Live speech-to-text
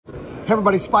Hey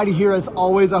everybody, Spidey here as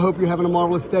always. I hope you're having a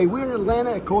marvelous day. We're in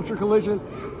Atlanta at Culture Collision,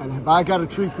 and have I got a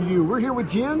treat for you. We're here with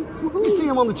Jen. You see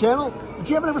him on the channel, but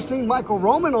you haven't ever seen Michael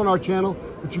Roman on our channel,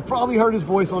 but you probably heard his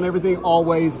voice on Everything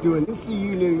Always, doing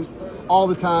MCU news all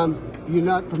the time. If you're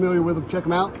not familiar with him, check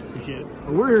him out. Appreciate it.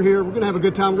 And we're here. We're going to have a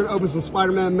good time. We're going to open some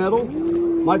Spider-Man metal.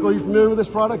 Michael, are you familiar with this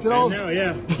product at all? No,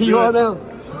 yeah. You are now?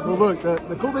 Well, look,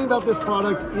 the cool thing about this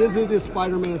product is it is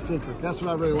Spider-Man centric. That's what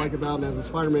I really like about it. And as a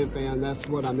Spider-Man fan, that's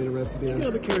what I'm interested in. You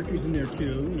know the characters in there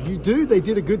too. You do. They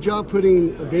did a good job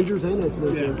putting Avengers and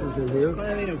X-Men characters in here.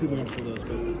 I know people don't pull those,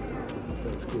 but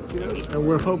That's good. Yes. And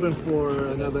we're hoping for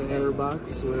another error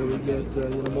box where we get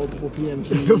multiple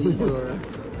PMGs or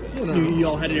you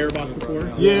all had an air box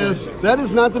before. Yes, that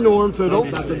is not the norm. So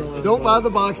not the norm. don't buy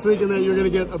the box thinking that you're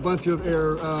going to get a bunch of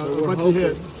error, a bunch of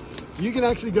hits. You can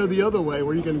actually go the other way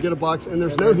where you can get a box and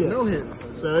there's no hits. No hits.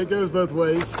 So it goes both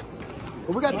ways.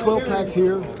 But we got 12 packs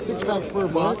here, 6 packs per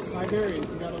box.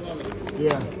 Berries, you gotta love it.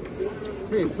 Yeah.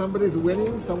 Hey, if somebody's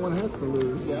winning, someone has to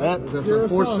lose. That's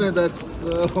Unfortunate, that's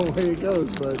the way it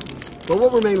goes. But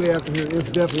what we're mainly after here is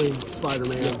definitely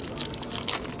Spider-Man.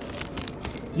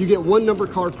 You get 1 number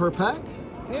card per pack.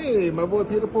 hey, my boy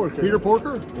Peter Porker. Peter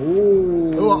Porker.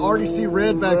 Oh, I already see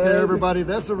red back there, everybody.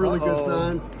 That's a really good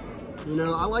sign. You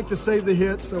know, I like to save the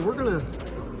hits, so we're gonna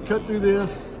cut through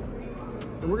this,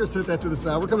 and we're gonna set that to the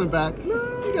side. We're coming back. You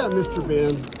got Mr.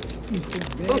 Ben.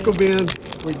 Uncle Ben.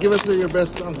 Wait, give us your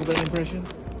best Uncle Ben impression.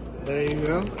 There you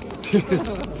go.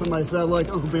 Somebody sounded like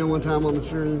Uncle Ben one time on the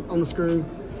screen.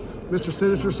 Mr.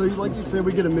 Sinister. So, like you said,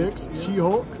 we get a mix.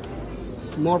 She-Hulk,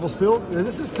 Marvel Silk. Now,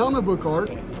 this is comic book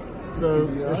art, so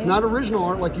it's not original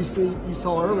art like you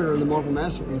saw earlier in the Marvel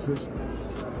Masterpieces.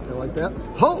 Like that.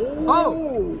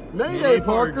 Oh, Mayday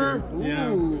Parker.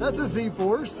 Yeah. That's a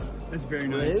Z-Force. That's very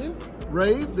nice.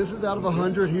 Rave. This is out of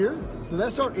 100 here. So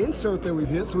that's our insert that we've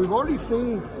hit. So we've already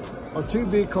seen our 2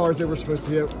 big cards that we're supposed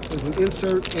to hit. There's an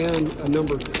insert and a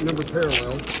number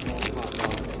parallel.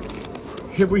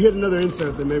 If we hit another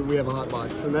insert, then maybe we have a hot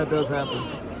box, and that does happen.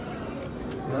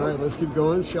 All right, let's keep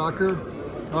going. Shocker.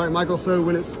 All right, Michael. So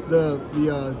when it's the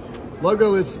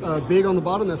logo is big on the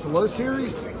bottom, that's a low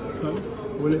series.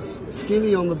 When it's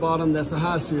skinny on the bottom, that's a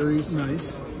high series.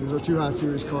 Nice. These are 2 high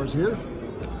series cards here.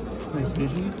 Nice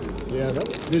vision. Yeah,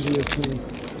 that vision is cool.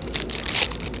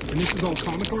 And this is all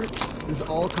comic art? This is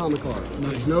all comic art.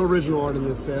 Nice. There's no original art in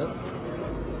this set.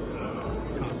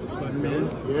 Cosmic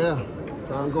Spider-Man. Yeah.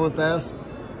 Sorry, I'm going fast.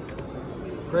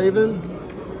 Craven.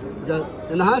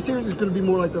 And the high series is going to be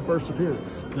more like their first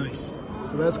appearance. Nice.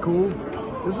 So that's cool.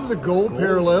 This is a gold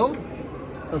parallel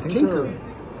of Tinker.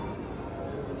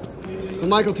 So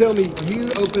Michael, tell me,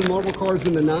 you opened Marvel cards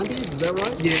in the 90s, is that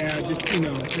right? Yeah, just, and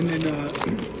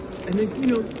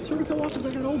then, sort of fell off as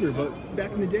I got older, but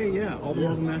back in the day, yeah, all the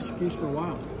Marvel Masterpiece for a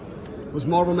while. Was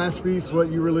Marvel Masterpiece what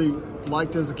you really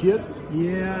liked as a kid?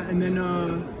 Yeah, and then,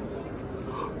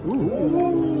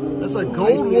 ooh, that's a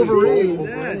gold Wolverine.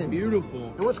 That's beautiful.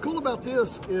 And what's cool about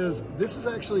this is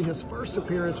actually his first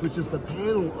appearance, which is the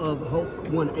panel of Hulk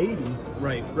 180.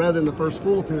 Right. Rather than the first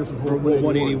full appearance of Hulk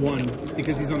 181.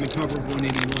 Because he's on the cover of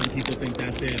 181, people think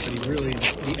that's it, but he's really at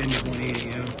the end of 180,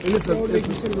 yeah. And it's So they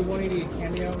consider the 180 a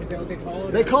cameo? Is that what they call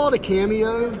it? They call it a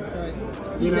cameo. Right.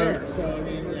 You know, there, so I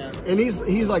mean, yeah. And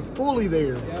he's like fully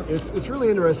there. Yep. It's really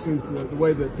interesting the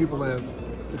way that people have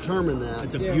determined that.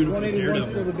 It's a beautiful 181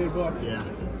 still the big book. Yeah.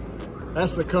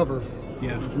 That's the cover.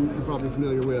 Yeah. You're probably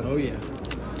familiar with. Oh, yeah.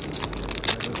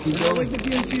 Let's keep I going. like that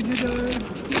DMC did a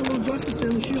little justice there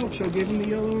in the She-Hulk show, gave him the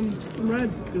yellow and red,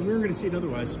 because we weren't going to see it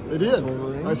otherwise. It did. All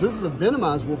right, so this is a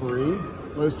Venomized Wolverine,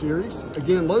 low series.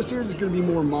 Again, low series is going to be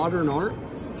more modern art.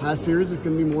 High series is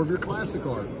going to be more of your classic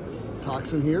art.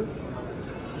 Toxin here.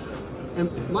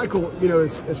 And Michael, you know,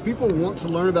 as people want to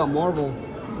learn about Marvel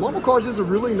cards is a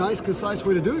really nice, concise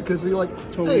way to do it, because you're like,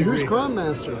 totally hey, who's agree. Crime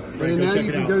Master? Right, and now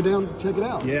you can go down and check it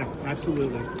out. Yeah,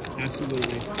 absolutely.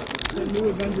 Absolutely. The new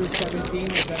Avengers 17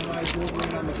 with Venomized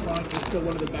Wolverine on the front is still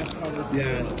one of the best covers.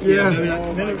 Yeah.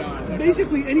 Venom.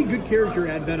 Basically, any good character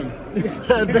add Venom.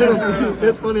 Add Venom.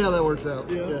 It's funny how that works out.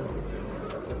 Yeah.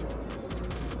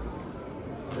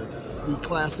 The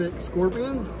classic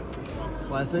Scorpion.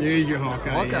 Classic. There's your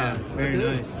Hawkeye. Yeah. Right Very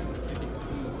there. nice.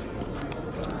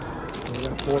 we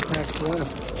got 4 packs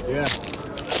left. Yeah.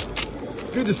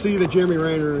 Good to see that Jeremy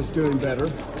Rayner is doing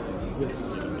better. Yes.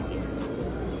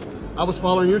 I was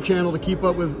following your channel to keep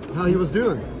up with how he was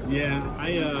doing. Yeah,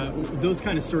 those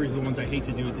kind of stories are the ones I hate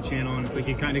to do with the channel, and it's like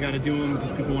you kind of got to do them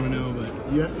because people want to know, but...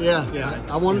 Yeah.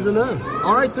 I wanted to know.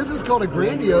 All right, this is called a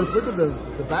Grandiose. Look at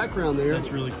the background there.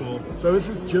 That's really cool. So this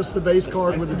is just the base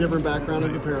card with a different background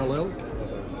as a parallel.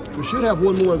 We should have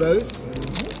one more of those.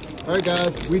 All right,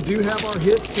 guys, we do have our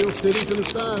hits still sitting to the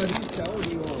side.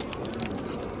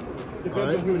 All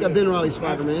right, we got Ben Riley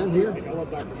Spider-Man here.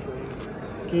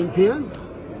 Kingpin.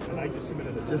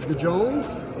 Jessica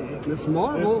Jones. Miss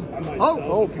Marvel.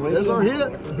 Oh, there's our hit.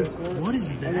 What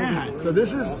is that? So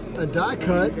this is a die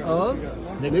cut of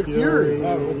Nick Fury.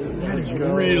 That is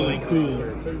really cool.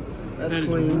 That's That is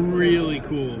clean. really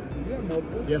cool.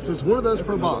 Yeah, so it's one of those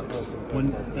per box.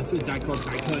 That's a die called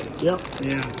die cut. Yep.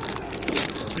 Yeah.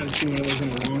 Haven't seen one of those in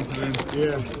a long time.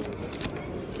 Yeah.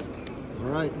 All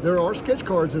right. There are sketch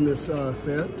cards in this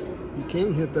set. You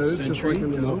can hit those just like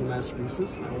in the Marvel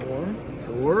Masterpieces.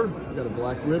 Or we got a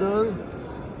Black Widow,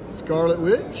 Scarlet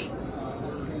Witch.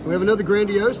 We have another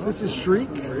Grandiose. This is Shriek.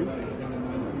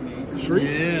 Shriek.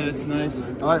 Yeah, that's nice.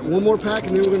 All right, one more pack,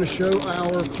 and then we're going to show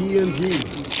our PMG.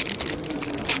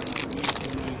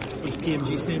 What's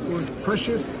PMG stand for?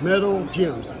 Precious Metal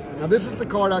Gems. Now, this is the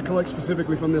card I collect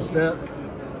specifically from this set,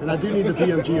 and I do need the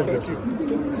PMG of this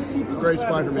one. It's a great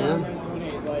Spider-Man.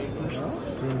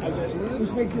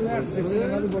 Which makes me laugh. They've seen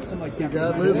another book, like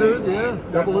Got Lizard, yeah,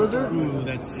 double Lizard. Ooh,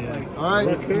 that's yeah. All right,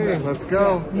 Okay, let's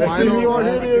go. let's see who your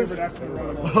hit Final- is.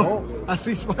 Oh, I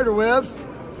see spider webs.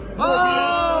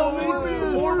 Oh,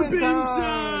 Morbin Yeah,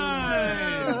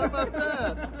 time! how about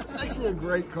that? It's actually a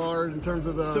great card in terms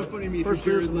of the So funny to me, for first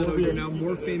Jared appearance of Leto, you're Morbius. now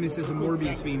more famous as a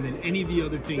Morbius fiend than any of the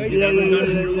other things you've ever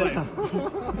done in your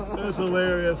life. That's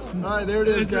hilarious. All right, there it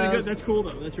is, That's really guys. good. That's cool,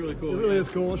 though. That's really cool. It really is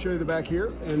cool. I'll show you the back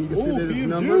here, and you can see Ooh, that it's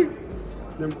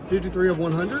PMG. number 53 of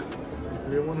 100.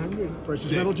 3 of 100. Precious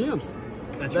Sick. Metal Gems.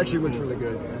 That's It actually really looks cool. really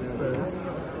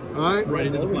good. All right, Right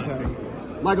into the plastic.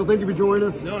 Michael, thank you for joining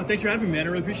us. No, thanks for having me, man. I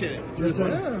really appreciate it. It's really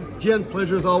fun. Jen,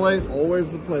 pleasure as always.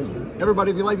 Always a pleasure.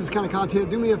 Everybody, if you like this kind of content,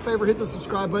 do me a favor, hit the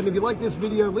subscribe button. If you like this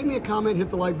video, leave me a comment,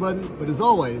 hit the like button. But as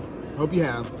always, I hope you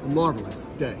have a marvelous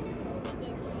day.